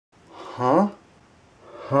Huh?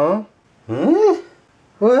 Huh? Huh?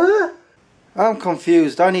 What? I'm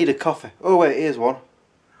confused. I need a coffee. Oh wait, here's one.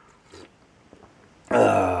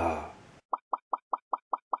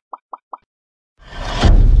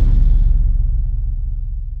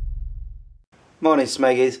 Morning,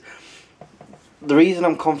 Smeggies. The reason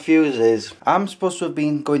I'm confused is I'm supposed to have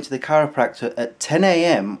been going to the chiropractor at 10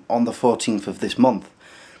 AM on the 14th of this month.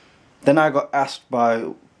 Then I got asked by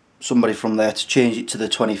somebody from there to change it to the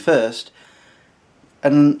 21st,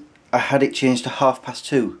 and I had it changed to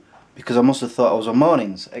 2:30 because I must have thought I was on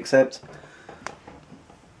mornings, except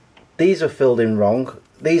these are filled in wrong.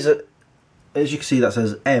 These are, as you can see, that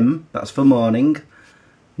says M, that's for morning,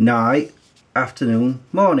 night, afternoon,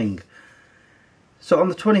 morning. So on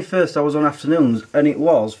the 21st I was on afternoons and it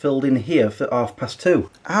was filled in here for 2:30.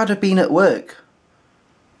 I'd have been at work.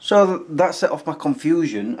 So that set off my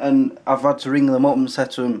confusion, and I've had to ring them up and said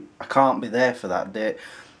to them I can't be there for that date.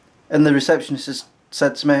 And the receptionist has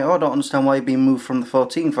said to me, oh, I don't understand why you're being moved from the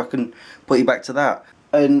 14th, I can put you back to that.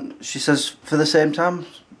 And she says, for the same time?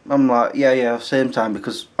 I'm like, yeah, same time,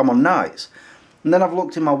 because I'm on nights. And then I've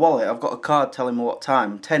looked in my wallet, I've got a card telling me what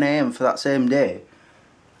time, 10 AM for that same day.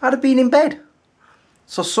 I'd have been in bed.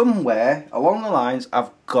 So somewhere along the lines I've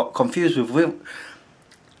got confused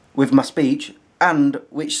with my speech and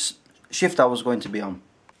which shift I was going to be on.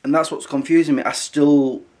 And that's what's confusing me.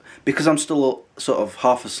 Because I'm still sort of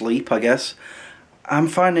half asleep, I guess, I'm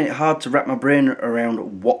finding it hard to wrap my brain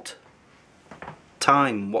around what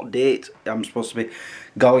time, what date I'm supposed to be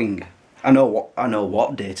going. I know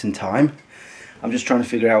what date and time. I'm just trying to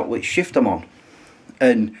figure out which shift I'm on.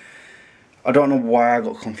 And I don't know why I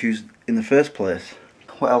got confused in the first place.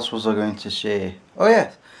 What else was I going to say? Oh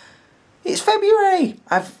yeah, it's February!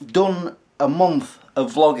 I've done a month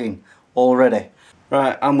of vlogging already.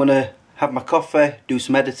 Right, I'm gonna have my coffee, do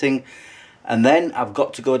some editing, and then I've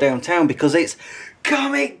got to go downtown because it's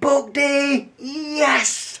comic book day!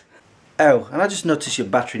 Yes! Oh, and I just noticed your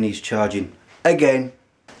battery needs charging. Again.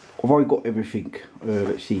 I've already got everything.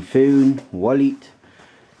 Let's see, phone, wallet,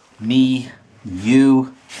 me,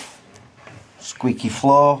 you, squeaky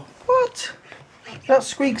floor. What? That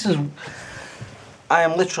squeaks as... I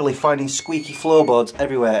am literally finding squeaky floorboards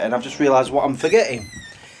everywhere, and I've just realised what I'm forgetting.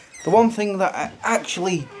 The one thing that I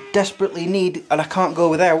actually desperately need, and I can't go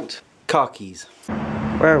without, car keys.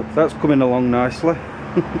 Wow, that's coming along nicely.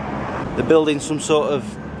 They're building some sort of,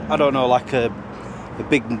 I don't know, like a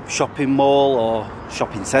big shopping mall or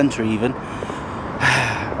shopping centre even.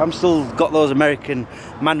 I'm still got those American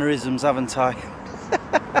mannerisms, haven't I?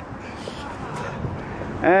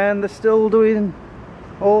 And they're still doing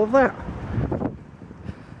all of that.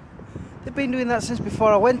 They've been doing that since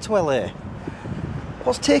before I went to LA.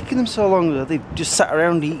 What's taking them so long? They've just sat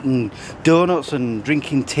around eating donuts and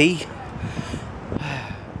drinking tea.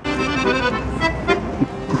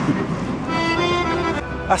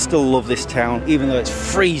 I still love this town, even though it's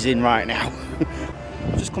freezing right now.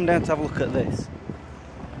 I've just come down to have a look at this.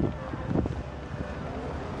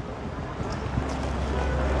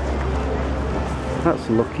 That's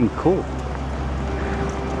looking cool.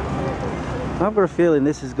 I've got a feeling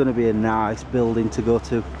this is going to be a nice building to go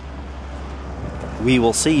to. We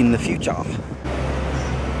will see in the future.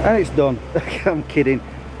 And it's done. I'm kidding.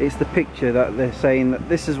 It's the picture that they're saying that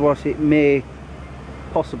this is what it may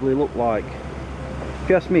possibly look like. If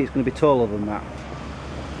you ask me, it's going to be taller than that.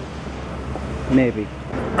 Maybe.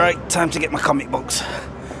 Right, time to get my comic books.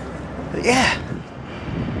 But yeah,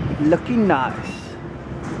 looking nice.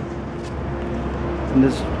 And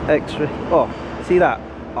there's extra. Oh, see that?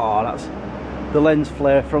 Oh, that's the lens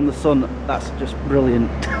flare from the sun. That's just brilliant.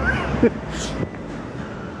 You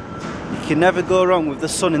can never go wrong with the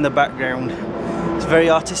sun in the background. It's very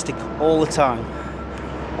artistic all the time.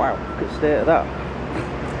 Wow, look at the state of that.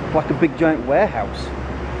 It's like a big giant warehouse.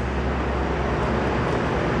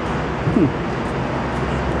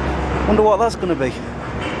 Wonder what that's going to be.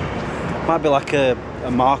 Might be like a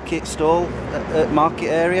market stall, a market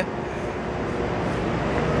area.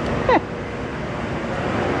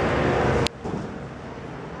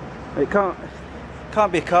 It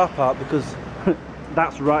can't be a car park because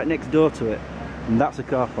that's right next door to it, and that's a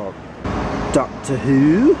car park. Doctor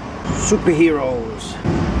Who, superheroes,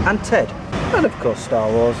 and Ted, and of course Star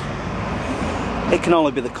Wars. It can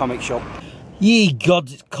only be the comic shop. Ye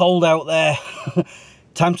gods, it's cold out there.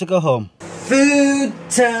 Time to go home. Food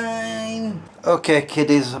time! Okay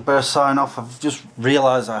kiddies, I better sign off. I've just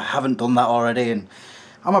realised I haven't done that already, and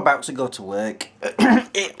I'm about to go to work.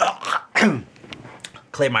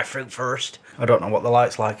 Clear my throat first. I don't know what the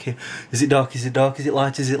light's like here. Is it dark? Is it dark? Is it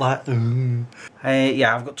light? Is it light?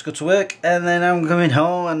 Yeah, I've got to go to work and then I'm coming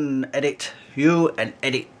home and edit you and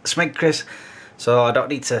edit Smeg Chris. So I don't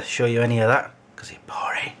need to show you any of that because it's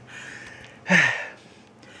boring.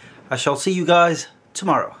 I shall see you guys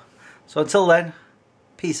tomorrow. So until then,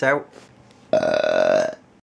 peace out.